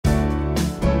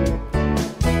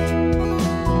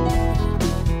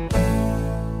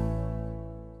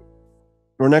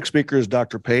Our next speaker is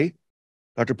Dr. Pei.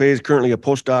 Dr. Pei is currently a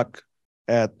postdoc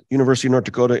at University of North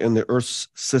Dakota in the Earth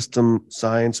System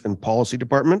Science and Policy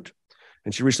Department,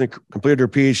 and she recently completed her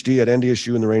PhD at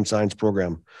NDSU in the Rain Science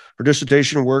program. Her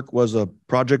dissertation work was a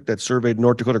project that surveyed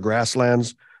North Dakota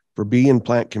grasslands for bee and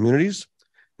plant communities,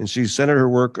 and she centered her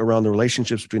work around the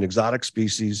relationships between exotic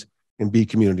species and bee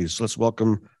communities. So let's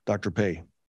welcome Dr. Pei.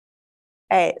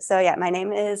 Hey, so yeah, my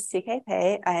name is CK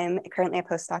Pei. I'm currently a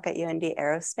postdoc at UND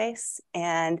Aerospace,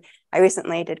 and I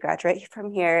recently did graduate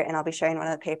from here, and I'll be sharing one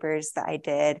of the papers that I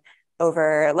did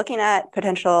over looking at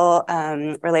potential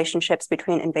relationships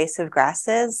between invasive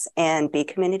grasses and bee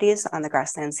communities on the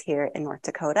grasslands here in North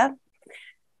Dakota.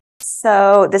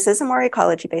 So this is a more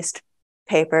ecology-based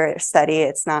paper study.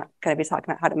 It's not going to be talking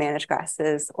about how to manage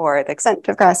grasses or the extent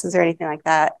of grasses or anything like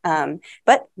that,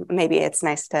 but maybe it's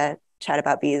nice to chat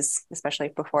about bees, especially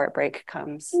before a break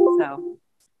comes. So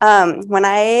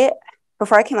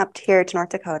before I came up here to North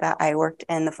Dakota, I worked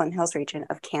in the Flint Hills region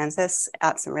of Kansas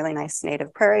at some really nice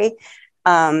native prairie,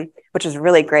 which was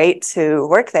really great to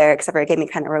work there, except for it gave me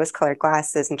kind of rose-colored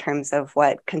glasses in terms of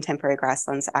what contemporary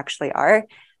grasslands actually are.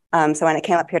 So when I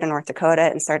came up here to North Dakota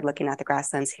and started looking at the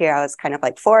grasslands here, I was kind of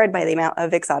like floored by the amount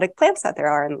of exotic plants that there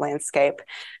are in the landscape.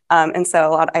 And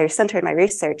so I centered my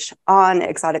research on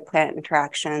exotic plant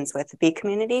interactions with the bee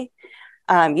community.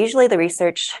 Usually the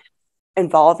research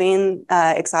involving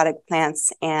exotic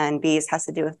plants and bees has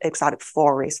to do with exotic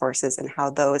floral resources and how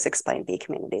those explain bee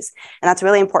communities. And that's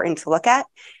really important to look at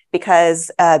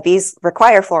because bees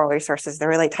require floral resources. They're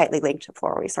really tightly linked to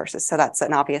floral resources. So that's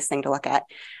an obvious thing to look at.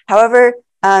 However,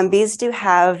 bees do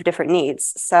have different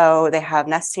needs. So they have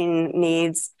nesting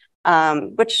needs,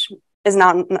 which is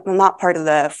not part of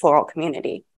the floral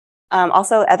community.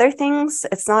 Also, other things,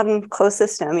 it's not a closed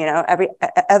system, you know,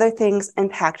 other things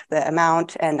impact the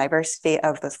amount and diversity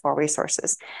of those floral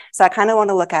resources. So I kind of want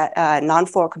to look at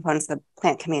non-floral components of the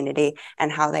plant community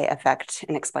and how they affect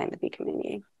and explain the bee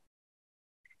community.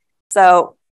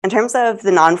 So in terms of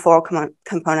the non-floral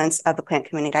components of the plant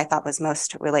community, I thought was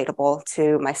most relatable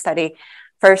to my study.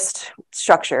 First,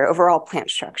 structure, overall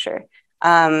plant structure.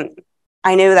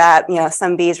 I knew that, you know,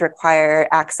 some bees require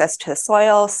access to the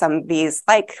soil, some bees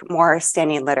like more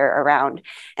standing litter around.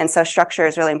 And so structure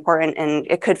is really important and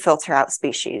it could filter out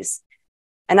species.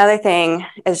 Another thing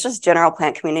is just general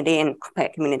plant community and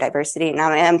plant community diversity.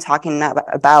 Now I am talking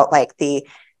about like the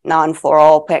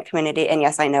non-floral plant community. And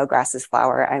yes, I know grasses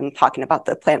flower. I'm talking about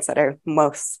the plants that are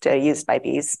most used by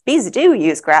bees. Bees do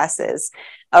use grasses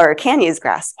or can use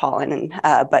grass pollen,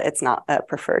 but it's not a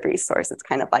preferred resource. It's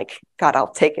kind of like, God,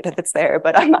 I'll take it if it's there,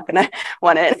 but I'm not going to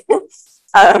want it.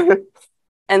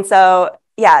 And so,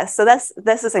 yeah, so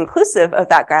this is inclusive of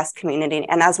that grass community.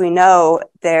 And as we know,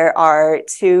 there are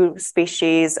two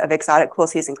species of exotic cool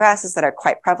season grasses that are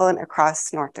quite prevalent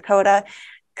across North Dakota,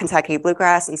 Kentucky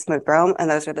bluegrass and smooth brome, and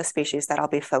those are the species that I'll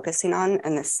be focusing on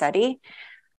in this study.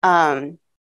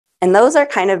 And those are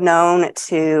kind of known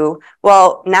to,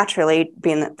 well, naturally,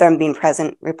 them being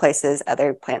present replaces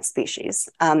other plant species.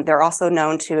 They're also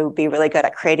known to be really good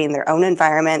at creating their own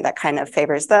environment that kind of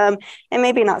favors them, and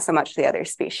maybe not so much the other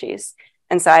species.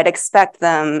 And so I'd expect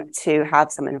them to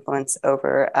have some influence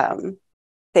over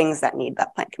things that need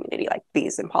that plant community, like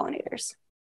bees and pollinators.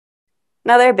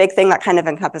 Another big thing that kind of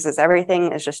encompasses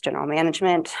everything is just general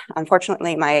management.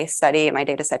 Unfortunately, my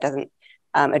data set doesn't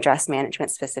address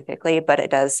management specifically, but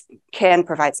it can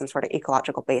provide some sort of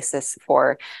ecological basis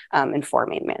for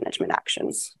informing management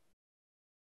actions.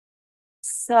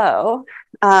 So,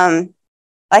 like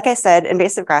I said,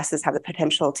 invasive grasses have the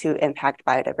potential to impact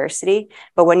biodiversity,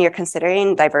 but when you're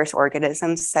considering diverse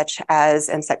organisms such as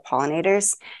insect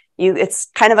pollinators, it's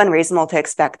kind of unreasonable to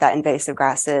expect that invasive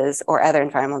grasses or other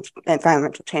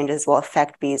environmental changes will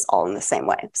affect bees all in the same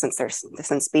way,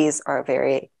 since bees are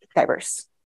very diverse.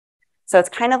 So it's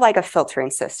kind of like a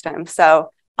filtering system.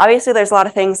 So obviously there's a lot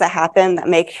of things that happen that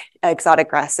make exotic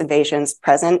grass invasions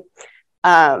present.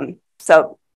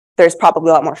 So there's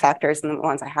probably a lot more factors than the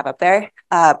ones I have up there.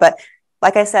 But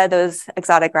like I said, those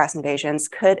exotic grass invasions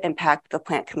could impact the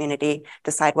plant community,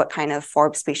 decide what kind of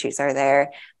forb species are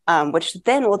there, which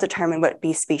then will determine what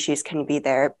bee species can be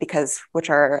there which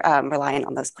are relying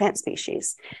on those plant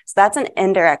species. So that's an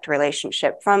indirect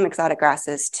relationship from exotic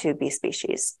grasses to bee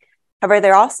species. However,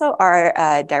 there also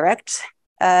are direct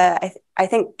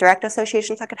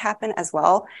associations that could happen as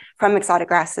well from exotic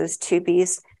grasses to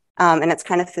bees. And it's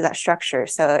kind of through that structure.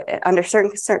 So under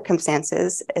certain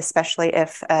circumstances, especially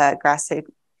if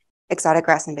exotic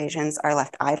grass invasions are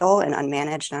left idle and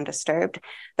unmanaged and undisturbed,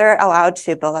 they're allowed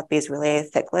to build up these really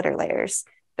thick litter layers.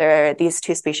 These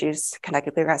two species,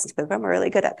 Kentucky bluegrass and smooth brome, are really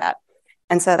good at that.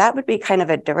 And so that would be kind of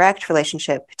a direct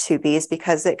relationship to bees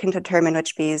because it can determine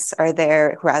which bees are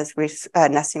there, who has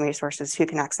nesting resources, who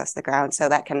can access the ground. So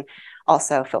that can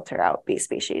also filter out bee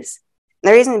species.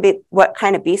 And the reason what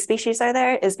kind of bee species are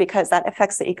there is because that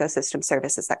affects the ecosystem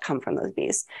services that come from those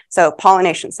bees. So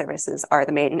pollination services are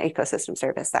the main ecosystem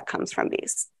service that comes from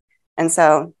bees. And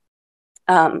so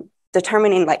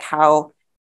determining like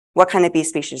what kind of bee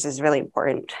species is really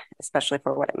important, especially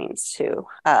for what it means to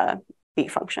bee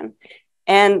function.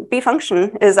 And bee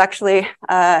function is actually,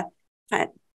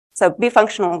 so bee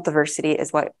functional diversity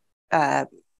is what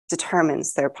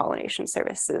determines their pollination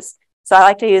services. So I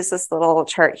like to use this little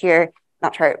chart here,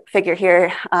 figure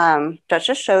here, that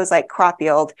just shows like crop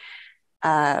yield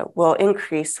will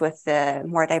increase with the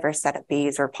more diverse set of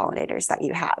bees or pollinators that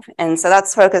you have. And so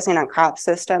that's focusing on crop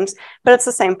systems, but it's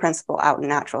the same principle out in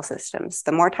natural systems.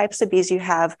 The more types of bees you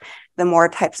have, the more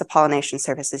types of pollination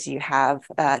services you have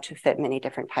to fit many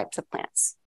different types of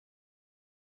plants.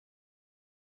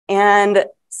 And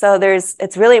so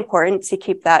it's really important to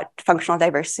keep that functional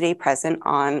diversity present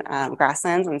on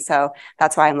grasslands. And so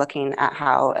that's why I'm looking at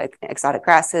how exotic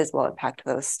grasses will impact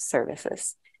those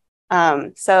services.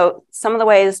 So some of the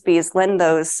ways bees lend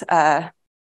their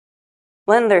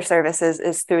services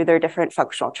is through their different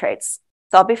functional traits.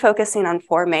 So I'll be focusing on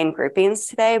 4 main groupings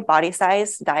today: body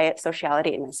size, diet,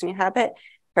 sociality, and nesting habit.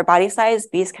 For body size,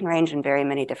 bees can range in very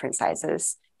many different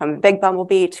sizes, from a big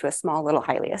bumblebee to a small little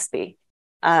hylias bee.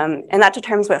 And that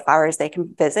determines what flowers they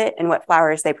can visit and what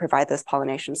flowers they provide those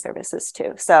pollination services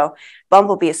to. So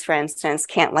bumblebees, for instance,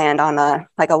 can't land on a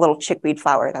little chickweed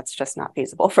flower. That's just not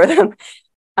feasible for them.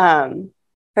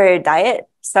 For diet,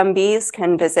 some bees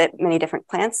can visit many different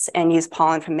plants and use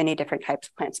pollen from many different types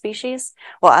of plant species,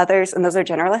 while others, and those are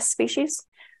generalist species,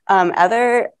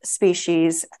 other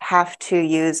species have to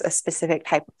use a specific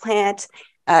type of plant,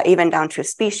 even down to a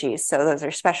species. So those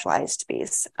are specialized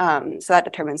bees. So that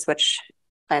determines which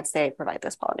plants they provide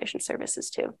those pollination services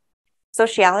to.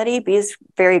 Sociality, bees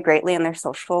vary greatly in their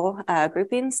social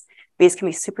groupings. Bees can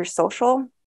be super social.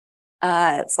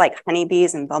 It's like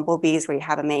honeybees and bumblebees where you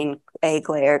have a main egg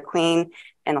layer queen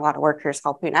and a lot of workers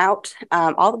helping out.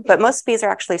 But most bees are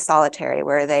actually solitary,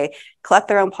 where they collect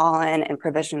their own pollen and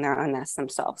provision their own nests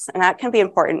themselves. And that can be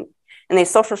important. And these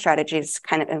social strategies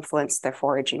kind of influence their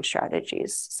foraging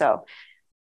strategies. So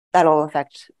that'll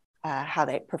affect how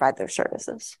they provide their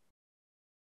services.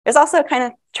 There's also kind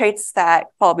of traits that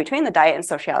fall between the diet and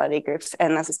sociality groups,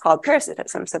 and this is called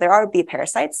parasitism. So there are bee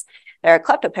parasites. There are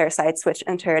kleptoparasites, which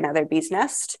enter another bee's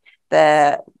nest.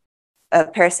 The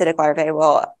parasitic larvae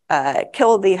will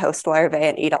kill the host larvae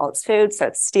and eat all its food, so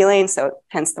it's stealing, so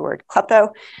hence the word klepto.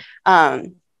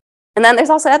 And then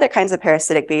there's also other kinds of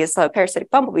parasitic bees. So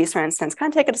parasitic bumblebees, for instance,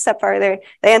 kind of take it a step farther.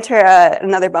 They enter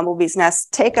another bumblebee's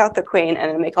nest, take out the queen,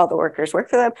 and make all the workers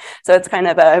work for them. So it's kind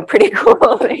of a pretty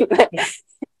cool thing.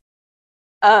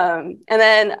 And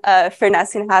then for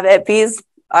nesting habit, bees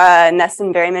nest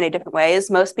in very many different ways.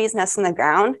 Most bees nest in the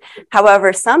ground.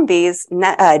 However, some bees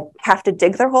have to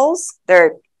dig their holes.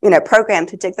 They're programmed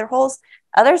to dig their holes.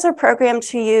 Others are programmed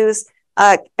to use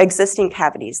existing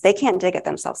cavities. They can't dig it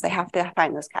themselves. They have to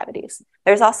find those cavities.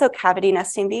 There's also cavity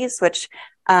nesting bees, which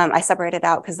I separated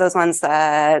out because those ones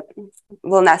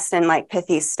will nest in like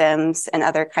pithy stems and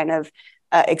other kind of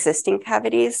existing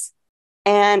cavities.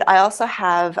 And I also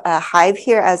have a hive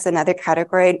here as another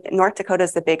category. North Dakota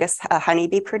is the biggest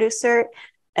honeybee producer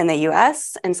in the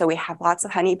US. And so we have lots of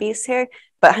honeybees here,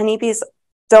 but honeybees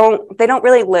don't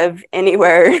really live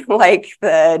anywhere like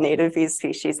the native bee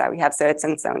species that we have. So it's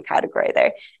in its own category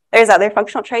there. There's other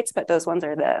functional traits, but those ones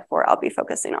are the 4 I'll be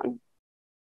focusing on.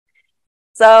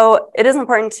 So it is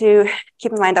important to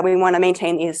keep in mind that we want to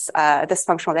maintain this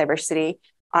functional diversity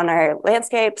on our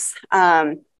landscapes.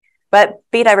 But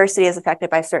bee diversity is affected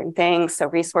by certain things. So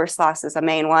resource loss is a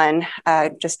main one,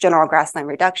 just general grassland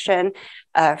reduction,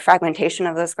 fragmentation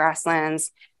of those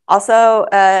grasslands. Also,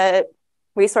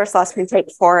 resource loss can take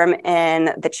form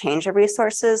in the change of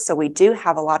resources. So we do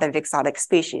have a lot of exotic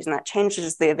species, and that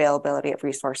changes the availability of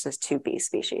resources to bee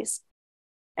species.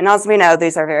 And as we know,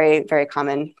 these are very, very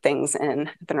common things in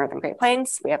the Northern Great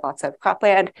Plains. We have lots of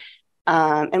cropland,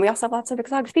 and we also have lots of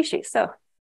exotic species. So.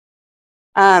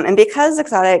 And because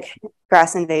exotic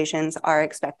grass invasions are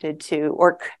expected to,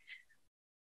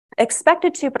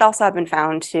 but also have been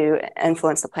found to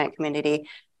influence the plant community,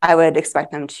 I would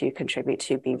expect them to contribute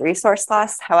to bee resource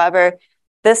loss. However,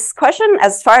 this question,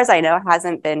 as far as I know,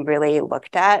 hasn't been really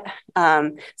looked at.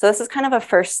 So this is kind of a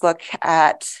first look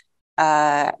at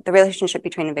the relationship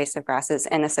between invasive grasses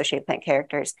and associated plant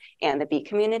characters and the bee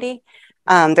community.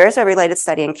 There is a related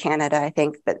study in Canada, I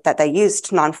think, that they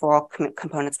used non-floral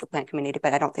components of the plant community,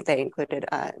 but I don't think they included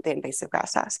the invasive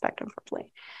grass aspect,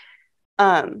 unfortunately.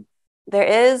 There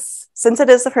is, since it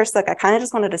is the first look, I kind of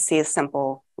just wanted to see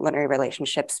simple linear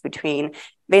relationships between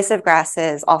invasive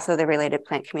grasses, also the related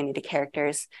plant community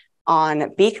characters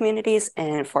on bee communities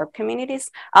and forb communities.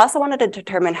 I also wanted to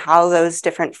determine how those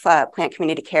different plant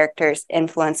community characters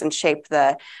influence and shape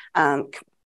the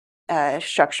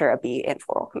structure of bee and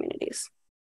floral communities,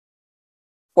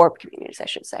 forb communities, I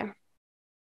should say.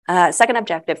 Second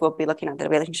objective, we'll be looking at the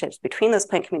relationships between those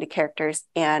plant community characters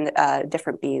and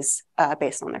different bees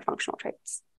based on their functional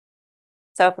traits.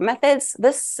 So for methods,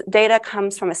 this data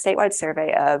comes from a statewide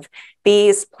survey of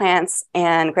bees, plants,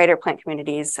 and greater plant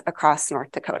communities across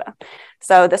North Dakota.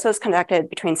 So this was conducted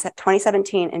between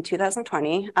 2017 and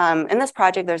 2020. In this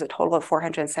project, there's a total of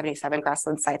 477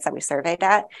 grassland sites that we surveyed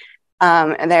at.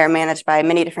 And they're managed by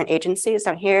many different agencies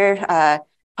down here,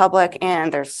 public,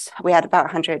 and we had about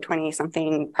 120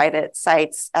 something private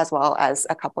sites, as well as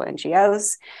a couple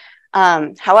NGOs.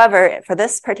 However, for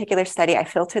this particular study, I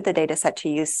filtered the data set to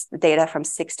use data from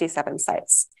 67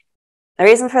 sites. The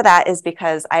reason for that is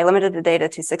because I limited the data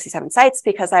to 67 sites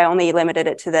because I only limited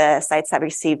it to the sites that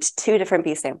received 2 different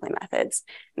bee sampling methods.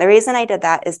 The reason I did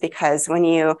that is because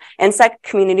insect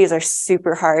communities are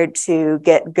super hard to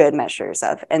get good measures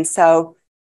of. And so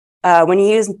when you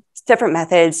use different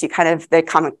methods,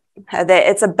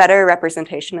 it's a better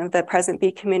representation of the present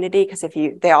bee community because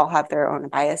they all have their own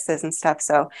biases and stuff.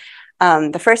 So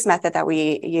the first method that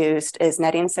we used is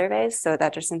netting surveys. So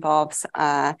that just involves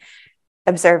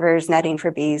observers netting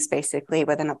for bees basically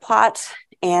within a plot.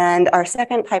 And our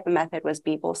second type of method was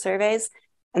bee bowl surveys.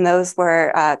 And those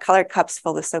were colored cups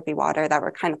filled with soapy water that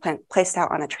were kind of placed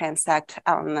out on a transect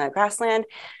out in the grassland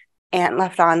and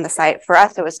left on the site. For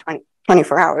us, it was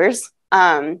 24 hours.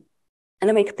 And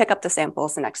then we could pick up the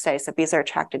samples the next day. So bees are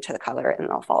attracted to the color and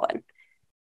they'll fall in.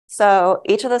 So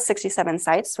each of those 67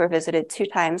 sites were visited 2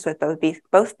 times with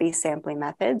both bee sampling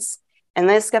methods. And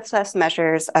this gives us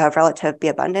measures of relative bee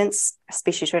abundance,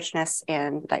 species richness,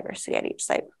 and diversity at each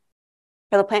site.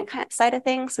 For the plant side of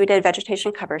things, we did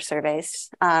vegetation cover surveys,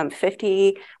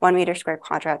 51 meter square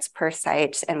quadrats per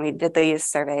site. And we did these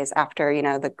surveys after,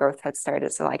 the growth had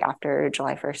started. So like after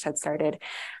July 1st had started.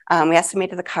 We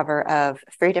estimated the cover of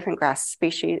 3 different grass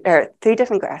species, or 3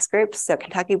 different grass groups. So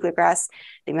Kentucky bluegrass,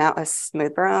 the mountain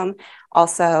smooth brome.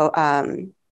 Also, I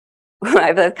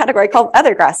have a category called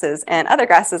other grasses. And other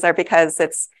grasses are because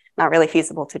it's not really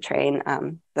feasible to train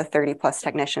the 30 plus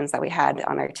technicians that we had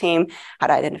on our team how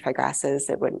to identify grasses.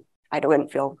 I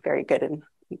wouldn't feel very good in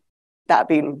that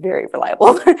being very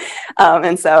reliable.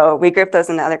 And so we group those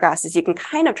into other grasses. You can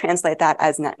kind of translate that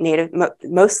as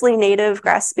mostly native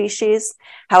grass species.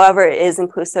 However, it is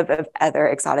inclusive of other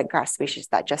exotic grass species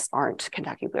that just aren't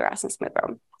Kentucky bluegrass and smooth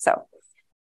brome. So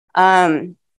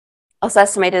also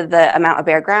estimated the amount of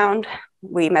bare ground.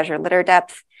 We measured litter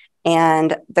depth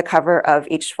and the cover of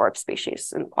each forb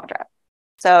species in the quadrat.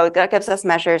 So that gives us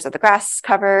measures of the grass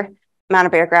cover, amount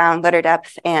of bare ground, litter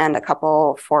depth, and a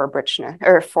couple forb richness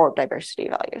or forb diversity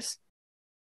values.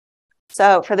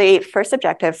 So for the first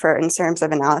objective in terms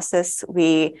of analysis,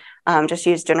 we just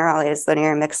used generalized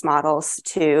linear mixed models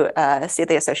to see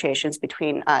the associations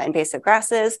between invasive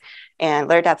grasses and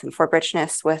litter depth and forb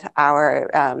richness with our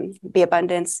bee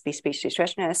abundance, bee species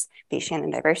richness, bee Shannon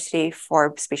diversity,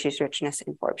 forb species richness,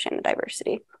 and forb Shannon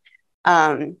diversity.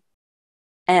 And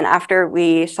after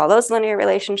we saw those linear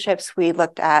relationships, we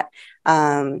looked at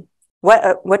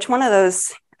which one of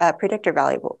those predictor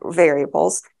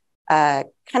variables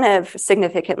kind of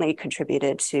significantly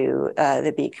contributed to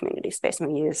the bee community space,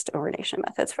 and we used ordination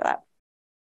methods for that.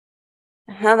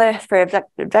 Now, for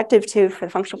objective 2, for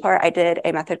the functional part, I did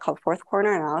a method called fourth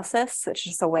corner analysis, which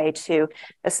is a way to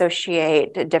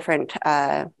associate different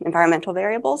environmental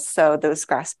variables. So those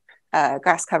grass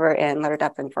cover and litter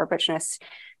depth and forb richness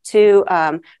to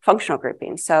functional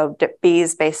grouping. So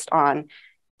bees based on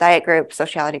diet group,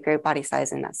 sociality group, body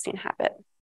size, and nesting habit.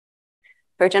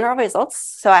 For general results,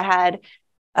 so I had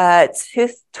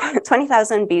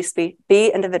 20,000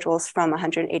 bee individuals from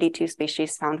 182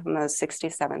 species found from those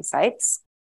 67 sites,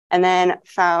 and then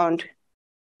found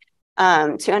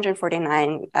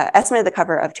 249, estimated the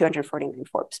cover of 249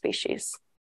 forb species.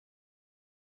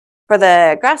 For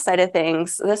the grass side of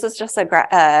things, this is just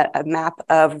a map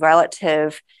of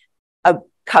relative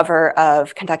cover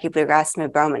of Kentucky bluegrass,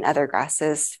 smooth brome, and other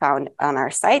grasses found on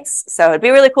our sites. So it'd be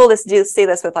really cool to see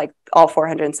this with like all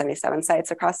 477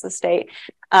 sites across the state.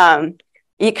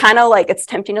 You kind of it's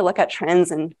tempting to look at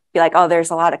trends and be like, oh,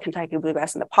 there's a lot of Kentucky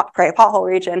bluegrass in the prairie pothole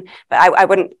region, but I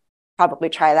wouldn't probably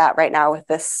try that right now with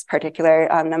this particular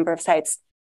number of sites.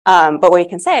 But what you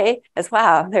can say is,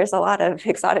 wow, there's a lot of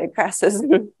exotic grasses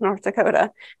in North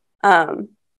Dakota.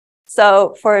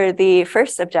 So for the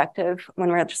first objective, when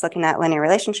we're just looking at linear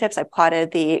relationships, I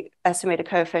plotted the estimated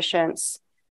coefficients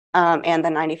and the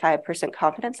 95%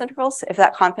 confidence intervals. If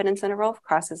that confidence interval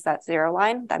crosses that 0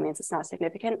 line, that means it's not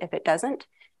significant. If it doesn't,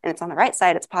 and it's on the right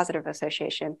side, it's positive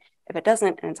association. If it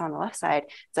doesn't, and it's on the left side,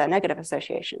 it's a negative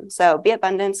association. So B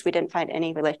abundance, we didn't find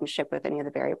any relationship with any of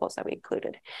the variables that we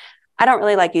included. I don't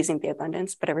really like using B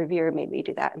abundance, but a reviewer made me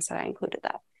do that, and so I included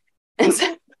that. And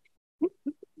so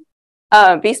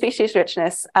B species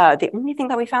richness, the only thing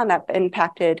that we found that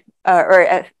impacted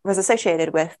was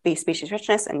associated with B species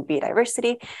richness and B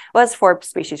diversity was Forbes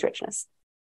species richness.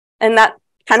 And that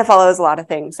kind of follows a lot of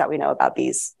things that we know about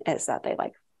bees, is that they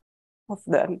like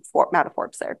the amount of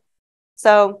Forbes there.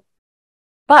 So,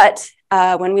 but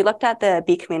when we looked at the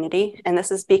bee community, and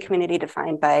this is bee community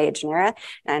defined by genera,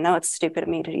 and I know it's stupid of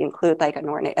me to include like a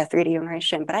 3D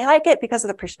narration, but I like it because of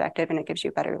the perspective, and it gives you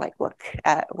a better like look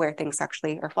at where things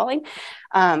actually are falling.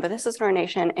 But this is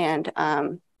narration, and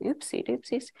oopsie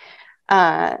doopsies.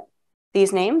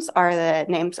 These names are the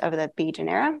names of the bee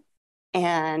genera,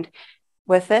 and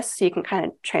with this, you can kind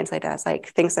of translate it as like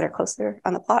things that are closer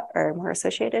on the plot are more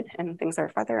associated, and things that are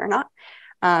farther are not.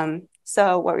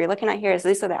 So what we're looking at here is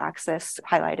these are the axes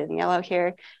highlighted in yellow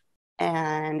here.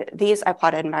 And these, I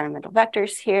plotted environmental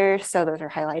vectors here. So those are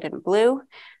highlighted in blue.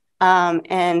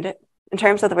 And in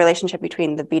terms of the relationship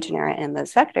between the bee genera and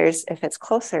those vectors, if it's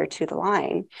closer to the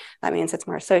line, that means it's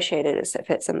more associated as if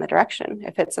it's in the direction.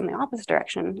 If it's in the opposite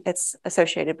direction, it's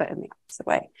associated, but in the opposite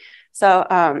way.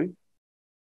 So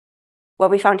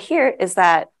what we found here is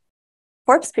that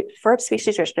Forbes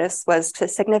species richness was a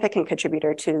significant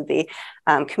contributor to the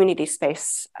community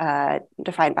space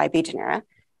defined by bee genera.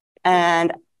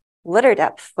 And litter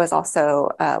depth was also,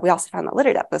 we also found that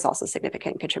litter depth was also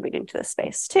significant contributing to the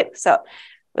space too. So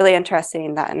really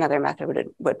interesting that another method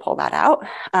would pull that out.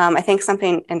 I think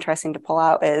something interesting to pull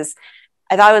out is,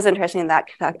 I thought it was interesting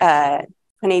that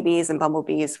honeybees and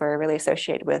bumblebees were really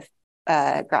associated with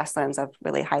grasslands of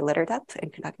really high litter depth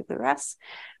in Kentucky bluegrass.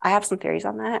 I have some theories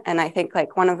on that, and I think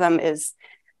like one of them is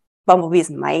bumblebees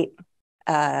might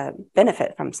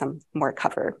benefit from some more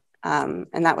cover, and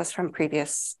that was from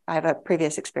previous. I have a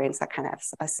previous experience that kind of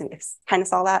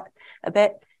saw that a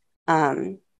bit.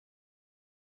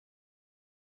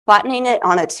 Flattening it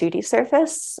on a 2D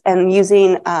surface and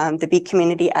using the bee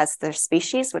community as their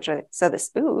species, which are so this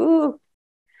the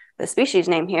species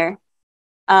name here.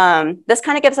 This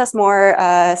kind of gives us more,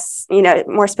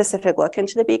 more specific look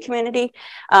into the bee community.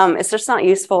 It's just not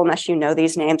useful unless you know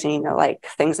these names and you know like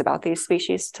things about these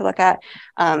species to look at.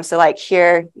 So like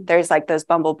here, there's like those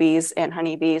bumblebees and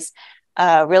honeybees.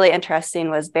 Really interesting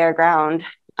was bare ground.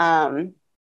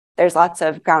 There's lots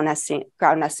of ground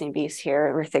nesting bees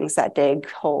here, or things that dig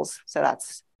holes. So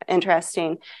that's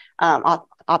interesting.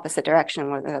 Opposite direction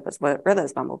were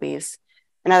those bumblebees.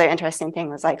 Another interesting thing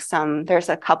was like there's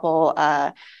a couple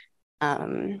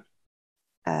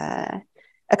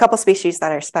species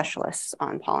that are specialists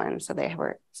on pollen. So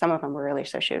some of them were really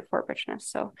associated with Forbes richness.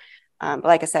 So, but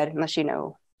like I said, unless you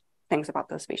know things about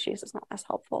those species, it's not as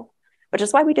helpful, which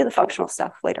is why we do the functional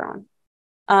stuff later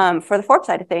on. For the Forbes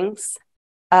side of things,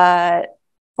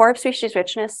 Forbes species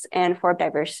richness and Forbes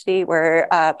diversity were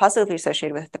positively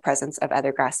associated with the presence of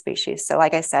other grass species. So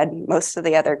like I said, most of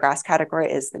the other grass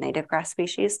category is the native grass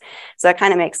species. So it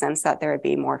kind of makes sense that there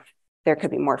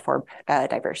could be more Forbes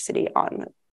diversity on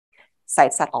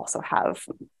sites that also have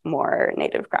more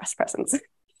native grass presence.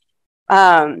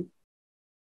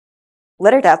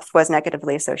 Litter depth was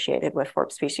negatively associated with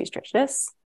Forbes species richness.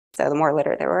 So the more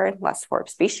litter there were, less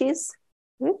Forbes species.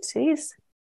 Oopsies.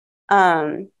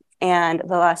 And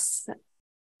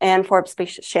Forbes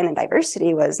species Shannon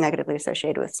diversity was negatively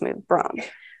associated with smooth brome,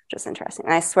 which is interesting.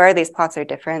 And I swear these plots are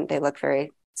different. They look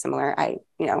very similar.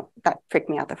 That freaked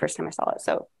me out the first time I saw it.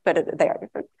 So, but they are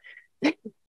different.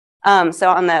 So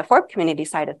on the Forbes community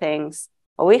side of things,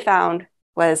 what we found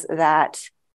was that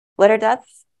litter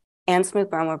depth and smooth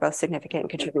brome were both significant in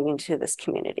contributing to this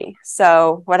community.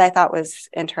 So what I thought was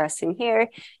interesting here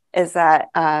is that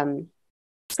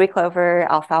sweet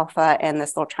clover, alfalfa, and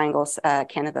this little triangle,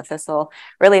 Canada thistle,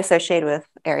 really associated with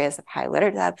areas of high litter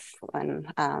depth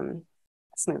and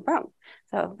smooth brome.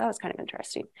 So that was kind of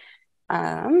interesting.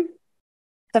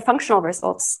 The functional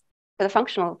results. For the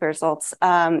functional results,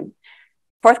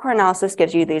 fourth core analysis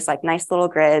gives you these like nice little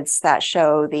grids that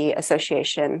show the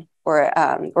association or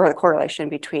the correlation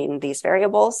between these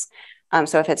variables.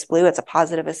 So if it's blue, it's a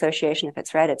positive association. If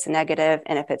it's red, it's a negative.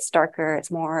 And if it's darker, it's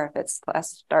more. If it's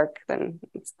less dark, then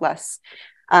it's less.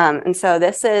 And so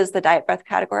this is the diet breadth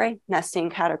category, nesting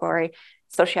category,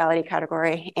 sociality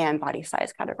category, and body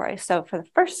size category. So for the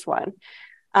first one,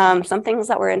 some things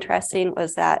that were interesting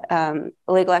was that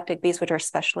allegalactic bees, which are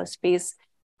specialist bees,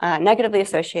 negatively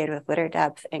associated with litter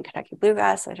depth in Kentucky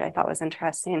bluegrass, which I thought was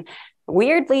interesting.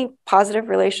 Weirdly positive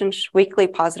relationship, weakly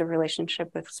positive relationship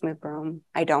with smooth brome.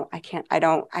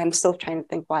 I'm still trying to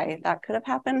think why that could have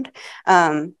happened.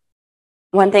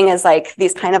 One thing is like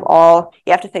these kind of all,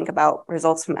 you have to think about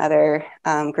results from other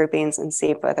groupings and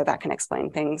see whether that can explain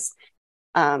things,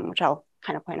 which I'll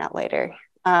kind of point out later.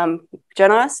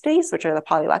 Generosities, which are the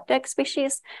polylactic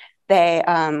species, they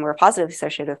were positively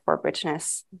associated with forb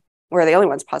richness. We're the only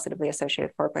ones positively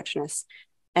associated with forb richness.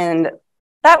 And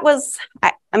that was,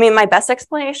 I mean, my best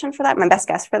explanation for that, my best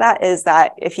guess for that is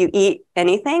that if you eat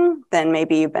anything, then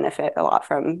maybe you benefit a lot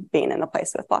from being in a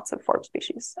place with lots of forb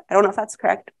species. I don't know if that's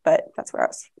correct, but that's what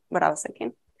I was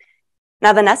thinking.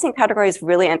 Now, the nesting category is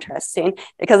really interesting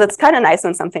because it's kind of nice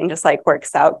when something just like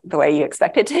works out the way you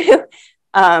expect it to.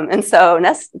 And so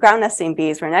ground nesting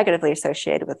bees were negatively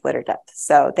associated with litter depth.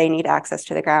 So they need access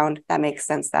to the ground. That makes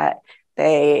sense that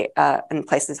they, in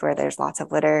places where there's lots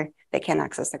of litter, they can't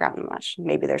access the ground much.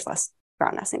 Maybe there's less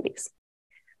ground nesting bees.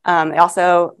 They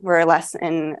also were less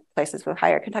in places with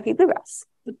higher Kentucky bluegrass.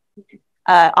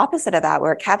 Opposite of that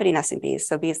were cavity nesting bees.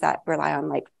 So bees that rely on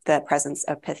like the presence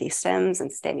of pithy stems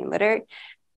and standing litter,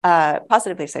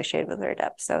 positively associated with litter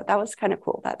depth. So that was kind of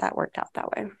cool that that worked out that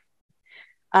way.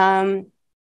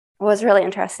 What was really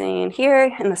interesting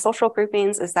here in the social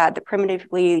groupings is that the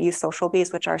primitively used social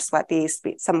bees, which are sweat bees,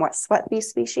 somewhat sweat bee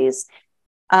species,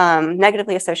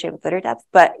 negatively associated with litter depth,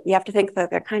 but you have to think that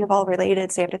they're kind of all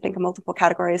related. So you have to think of multiple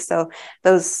categories. So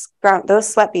those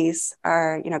sweat bees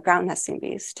are, ground nesting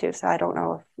bees too. So I don't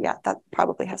know if, that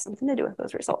probably has something to do with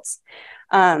those results.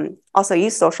 Also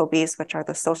used social bees, which are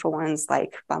the social ones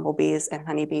like bumblebees and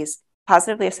honeybees,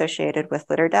 positively associated with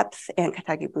litter depth and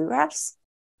Kentucky bluegrass.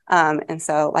 And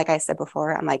so, like I said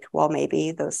before, I'm like, well,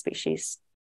 maybe those species,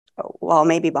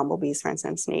 maybe bumblebees, for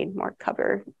instance, need more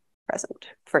cover present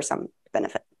for some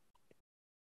benefit.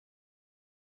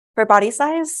 For body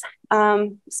size,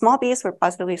 small bees were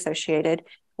positively associated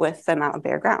with the amount of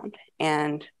bare ground.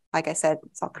 And like I said,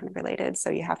 it's all kind of related. So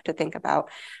you have to think about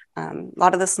a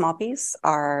lot of the small bees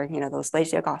are, those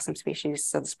Lasiogossum species,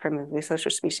 so this primitively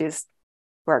social species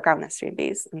were ground nesting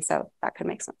bees. And so that could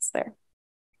make sense there.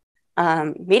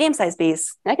 Medium-sized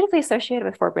bees negatively associated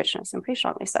with forb richness, and pretty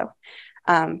strongly so.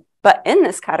 But in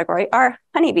this category are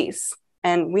honeybees.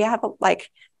 And we had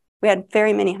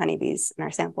very many honeybees in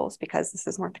our samples because this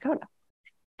is North Dakota.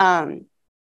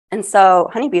 And so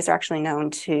honeybees are actually known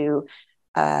to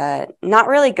not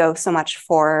really go so much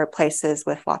for places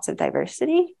with lots of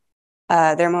diversity.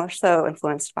 They're more so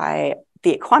influenced by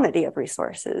the quantity of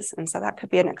resources. And so that could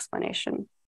be an explanation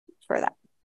for that.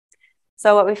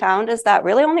 So what we found is that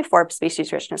really only forb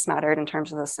species richness mattered in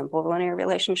terms of the simple linear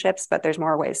relationships, but there's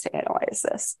more ways to analyze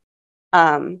this.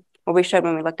 What we showed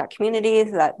when we looked at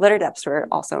communities, that litter depths were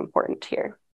also important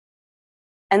here.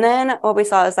 And then what we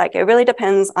saw is like, it really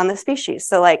depends on the species.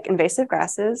 So like invasive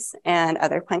grasses and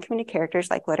other plant community characters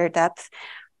like litter depth,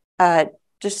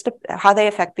 just how they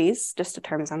affect bees just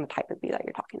determines on the type of bee that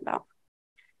you're talking about.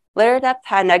 Litter depth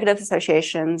had negative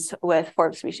associations with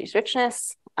forb species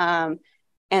richness,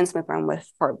 and smooth brome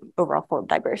with overall forb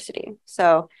diversity.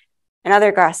 So in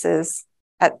other grasses,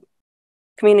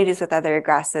 communities with other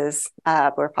grasses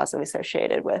were positively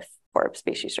associated with forb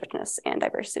species richness and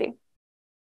diversity.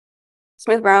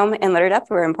 Smooth brome and litter depth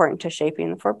were important to shaping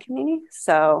the forb community.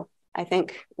 So I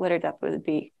think litter depth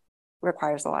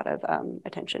requires a lot of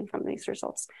attention from these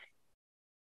results.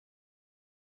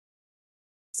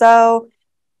 So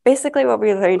basically what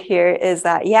we learned here is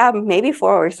that, maybe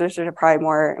forb resources are probably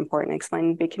more important in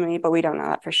explaining the bee community, but we don't know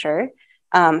that for sure.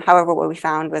 However, what we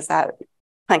found was that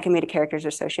plant community characters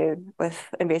associated with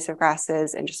invasive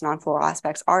grasses and just non-floral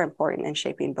aspects are important in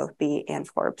shaping both bee and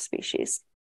forb species.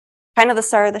 Kind of the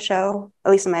star of the show,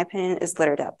 at least in my opinion, is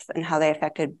litter depth and how they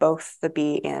affected both the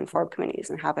bee and forb communities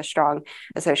and have a strong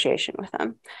association with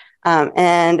them.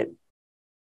 And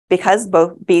because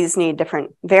both bees need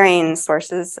different varying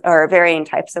sources or varying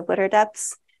types of litter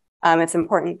depths, it's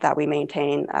important that we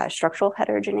maintain structural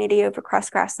heterogeneity across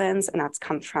grasslands, and that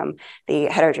comes from the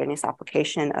heterogeneous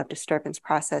application of disturbance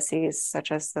processes,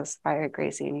 such as those fire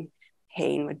grazing.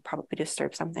 Haying would probably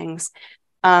disturb some things.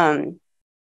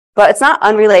 But it's not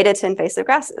unrelated to invasive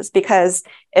grasses, because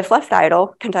if left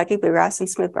idle, Kentucky bluegrass and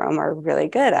smooth brome are really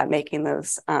good at making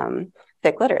those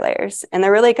thick litter layers. And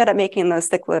they're really good at making those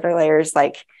thick litter layers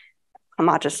like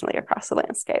homogeneously across the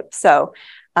landscape. So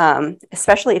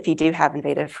especially if you do have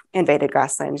invaded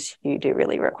grasslands, you do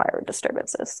really require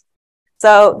disturbances.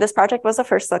 So this project was a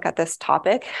first look at this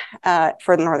topic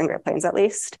for the Northern Great Plains, at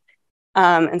least.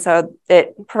 And so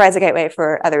it provides a gateway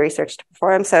for other research to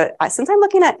perform. So since I'm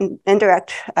looking at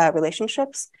indirect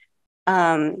relationships,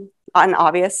 an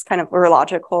obvious kind of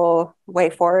logical way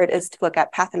forward is to look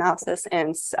at path analysis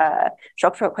and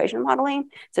structural equation modeling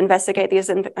to investigate these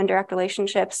indirect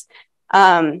relationships,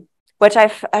 which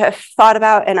I've thought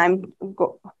about and I'm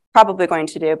probably going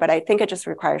to do, but I think it just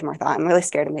requires more thought. I'm really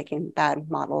scared of making bad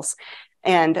models.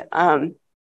 And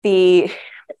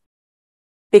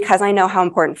because I know how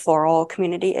important floral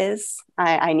community is,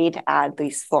 I need to add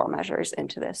these floral measures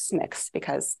into this mix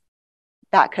because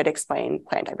that could explain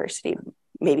plant diversity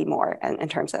maybe more in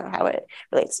terms of how it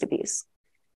relates to bees.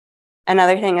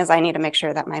 Another thing is I need to make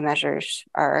sure that my measures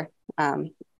are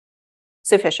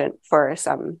sufficient for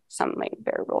some like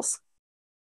variables.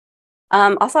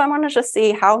 Also, I want to just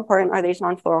see how important are these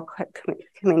non-floral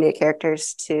community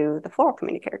characters to the floral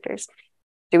community characters.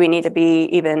 Do we need to be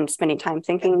even spending time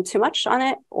thinking too much on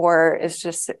it, or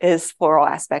is floral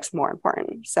aspects more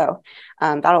important? So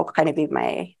that'll kind of be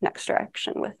my next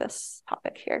direction with this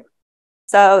topic here.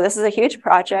 So this is a huge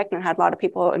project and had a lot of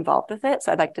people involved with it.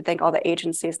 So I'd like to thank all the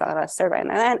agencies that let us survey on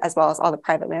their land, as well as all the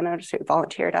private landowners who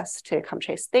volunteered us to come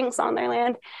chase things on their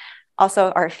land.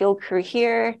 Also our field crew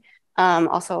here,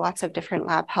 also lots of different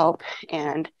lab help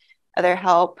and other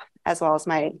help, as well as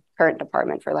my current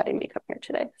department for letting me come here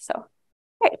today. So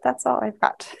great, that's all I've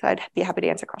got. I'd be happy to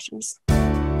answer questions.